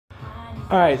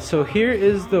Alright, so here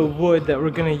is the wood that we're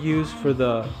going to use for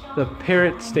the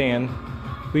Parrot Stand.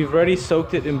 We've already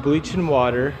soaked it in bleach and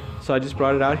water, so I just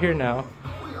brought it out here now.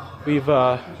 We've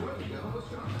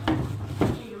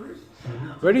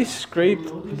already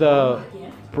scraped the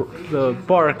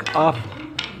bark off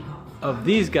of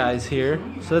these guys here,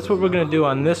 so that's what we're going to do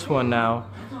on this one now.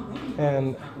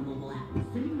 And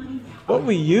what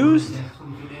we used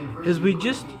is we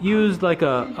just used like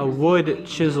a wood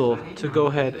chisel to go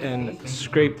ahead and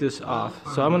scrape this off.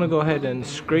 So I'm going to go ahead and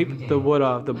scrape the wood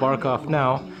off, the bark off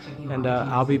now, and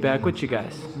I'll be back with you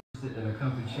guys.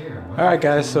 Alright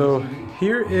guys, so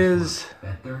here is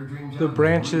the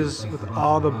branches with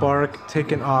all the bark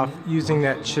taken off using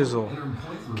that chisel.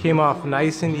 Came off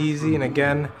nice and easy, and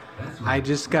again, I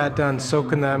just got done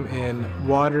soaking them in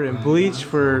water and bleach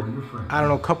for, I don't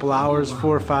know, a couple hours,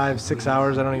 4 or 5, 6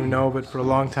 hours, I don't even know, but for a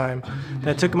long time. Then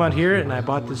I took them out here and I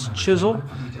bought this chisel,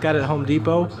 got it at Home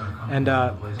Depot, and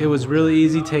it was really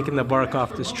easy taking the bark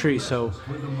off this tree. So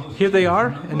here they are,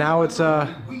 and now it's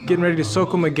getting ready to soak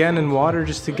them again in water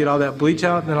just to get all that bleach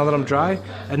out, and then I'll let them dry,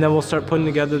 and then we'll start putting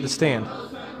together the stand.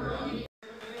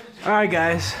 Alright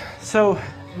guys, so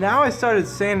now I started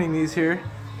sanding these here.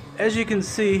 As you can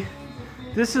see,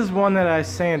 this is one that I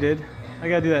sanded. I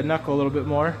gotta do that knuckle a little bit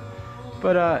more,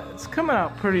 but it's coming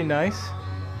out pretty nice.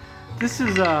 This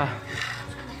is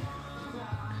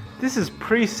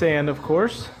pre-sand, of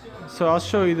course, so I'll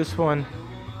show you this one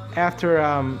after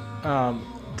I'm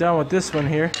done with this one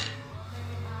here.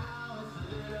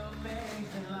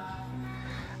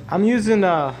 I'm using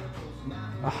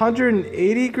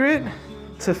 180 grit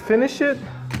to finish it.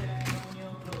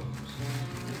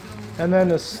 And then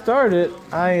to start it,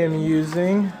 I am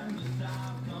using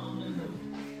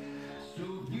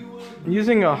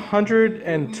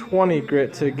 120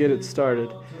 grit to get it started.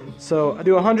 So I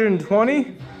do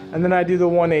 120 and then I do the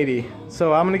 180.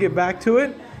 So I'm gonna get back to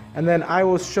it, and then I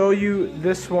will show you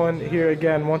this one here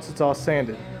again once it's all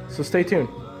sanded. So stay tuned.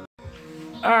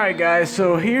 Alright guys,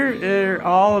 so here are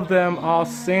all of them all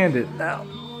sanded. Now,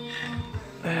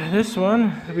 this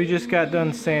one, we just got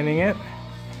done sanding it.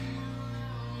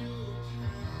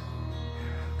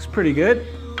 Pretty good.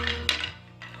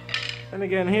 And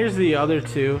again, here's the other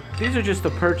two. These are just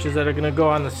the perches that are going to go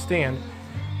on the stand.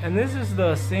 And this is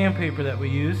the sandpaper that we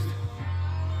used.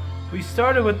 We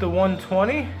started with the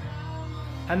 120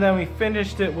 and then we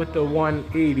finished it with the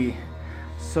 180.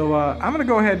 So I'm going to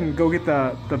go ahead and go get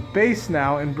the base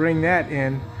now and bring that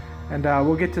in, and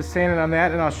we'll get to sanding on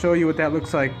that, and I'll show you what that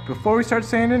looks like before we start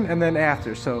sanding and then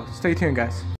after. So stay tuned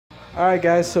guys. Alright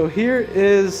guys, so here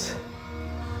is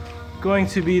going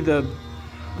to be the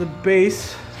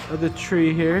base of the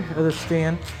tree here, of the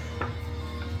stand.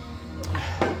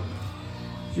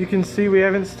 As you can see, we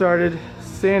haven't started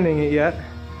sanding it yet,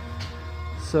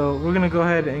 so we're gonna go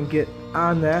ahead and get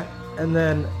on that, and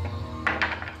then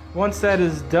once that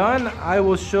is done, I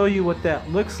will show you what that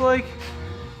looks like,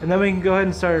 and then we can go ahead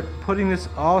and start putting this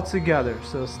all together.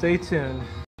 So stay tuned.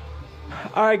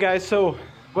 Alright guys, so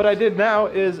what I did now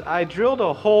is I drilled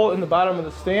a hole in the bottom of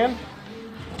the stand.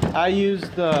 I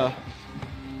used the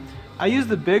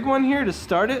big one here to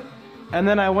start it, and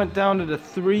then I went down to the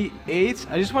 3/8.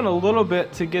 I just went a little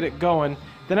bit to get it going.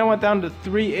 Then I went down to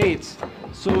 3/8,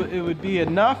 so it would be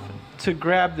enough to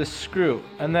grab the screw.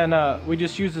 And then we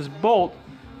just used this bolt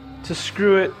to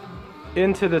screw it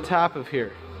into the top of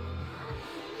here.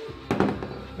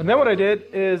 And then what I did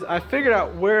is I figured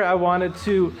out where I wanted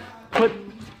to put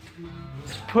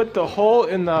the hole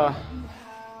in the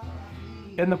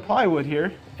plywood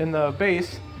here, in the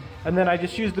base, and then I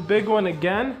just used the big one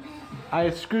again. I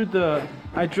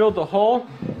drilled the hole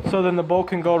so then the bolt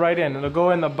can go right in. It'll go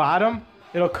in the bottom,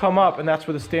 it'll come up, and that's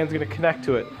where the stand's gonna connect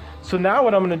to it. So now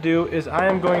what I'm gonna do is I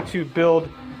am going to build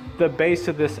the base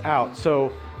of this out.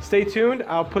 So stay tuned,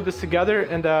 I'll put this together,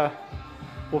 and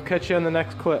we'll catch you on the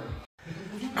next clip.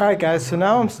 Alright guys, so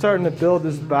now I'm starting to build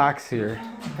this box here,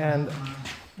 and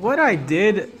what I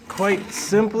did quite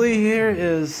simply here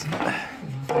is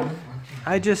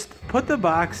I just put the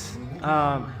box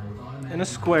in a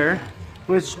square,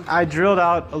 which I drilled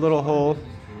out a little hole,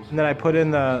 and then I put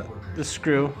in the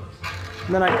screw,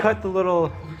 and then I cut the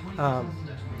little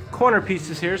corner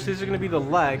pieces here, so these are going to be the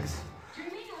legs,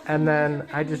 and then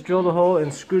I just drilled a hole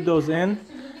and screwed those in.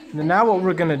 And then now what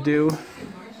we're going to do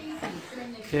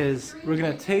is we're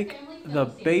going to take the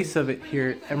base of it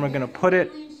here and we're going to put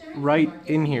it right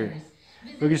in here.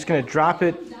 We're just going to drop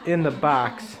it in the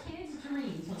box.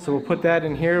 So we'll put that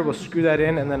in here, we'll screw that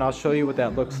in, and then I'll show you what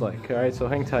that looks like. Alright, so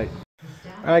hang tight.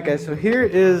 Alright guys, so here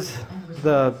is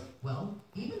the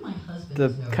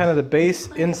kind of the base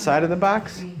inside of the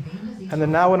box. And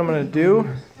then now what I'm going to do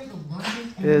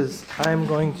is I'm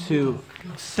going to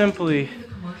simply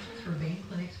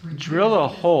drill a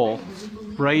hole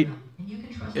right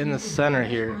in the center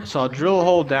here. So I'll drill a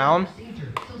hole down,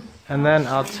 and then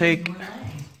I'll take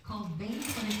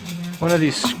one of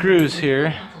these screws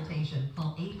here.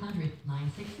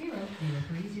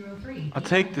 I'll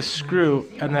take the screw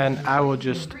and then I will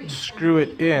just screw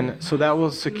it in, so that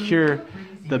will secure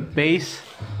the base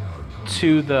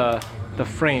to the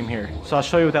frame here. So I'll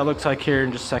show you what that looks like here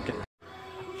in just a second.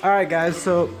 Alright guys,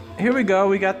 so here we go.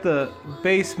 We got the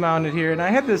base mounted here, and I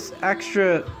had this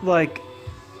extra like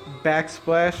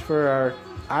backsplash for our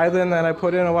island that I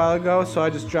put in a while ago, so I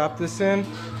just dropped this in,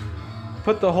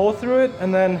 put the hole through it,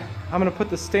 and then I'm gonna put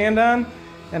the stand on,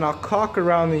 and I'll caulk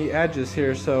around the edges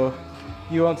here so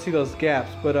you won't see those gaps.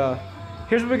 But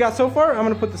here's what we got so far. I'm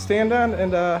gonna put the stand on,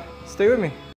 and stay with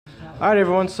me. Alright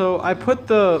everyone, so I put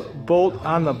the bolt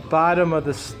on the bottom of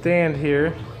the stand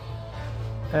here,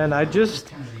 and I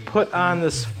just put on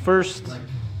this first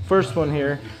one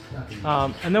here,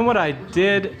 and then what I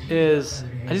did is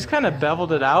I just kind of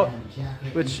beveled it out,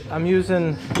 which I'm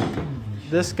using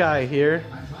this guy here.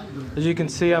 As you can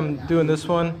see, I'm doing this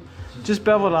one. Just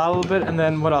bevel it out a little bit, and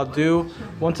then what I'll do,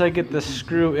 once I get the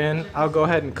screw in, I'll go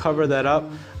ahead and cover that up.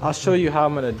 I'll show you how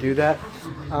I'm going to do that.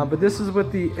 But this is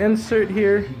with the insert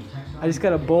here. I just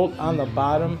got a bolt on the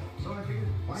bottom.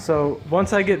 So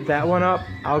once I get that one up,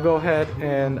 I'll go ahead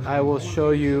and I will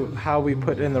show you how we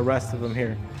put in the rest of them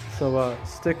here. So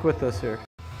stick with us here.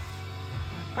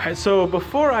 Alright, so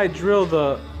before I drill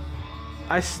the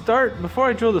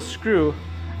screw,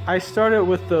 I start it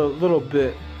with the little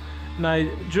bit. And I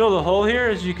drill the hole here,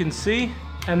 as you can see,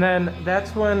 and then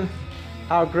that's when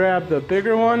I'll grab the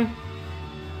bigger one,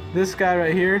 this guy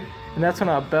right here, and that's when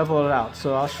I'll bevel it out.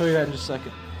 So I'll show you that in just a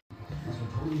second.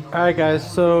 Alright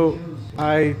guys, so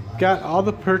I got all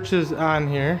the perches on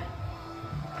here,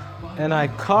 and I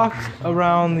caulked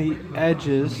around the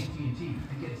edges,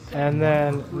 and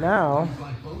then now,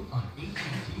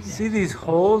 see these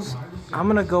holes? I'm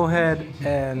gonna go ahead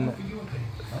and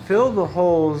fill the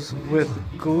holes with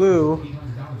glue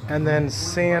and then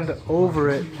sand over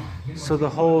it so the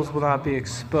holes will not be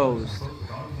exposed.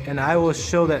 And I will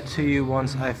show that to you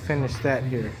once I finish that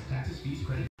here.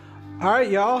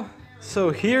 Alright y'all, so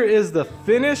here is the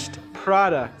finished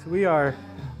product. We are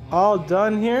all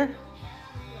done here.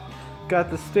 Got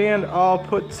the stand all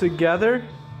put together.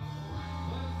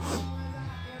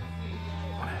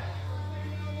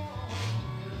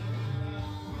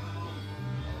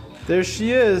 There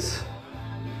she is,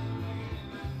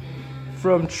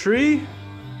 from tree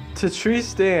to tree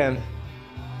stand.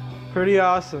 Pretty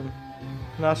awesome.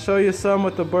 And I'll show you some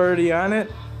with the birdie on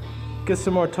it, get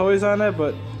some more toys on it,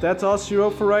 but that's all she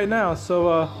wrote for right now.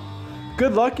 So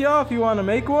good luck y'all if you want to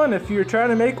make one. If you're trying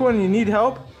to make one and you need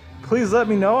help, please let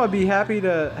me know. I'd be happy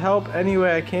to help any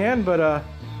way I can. But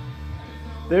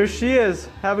there she is.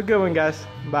 Have a good one, guys.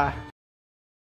 Bye.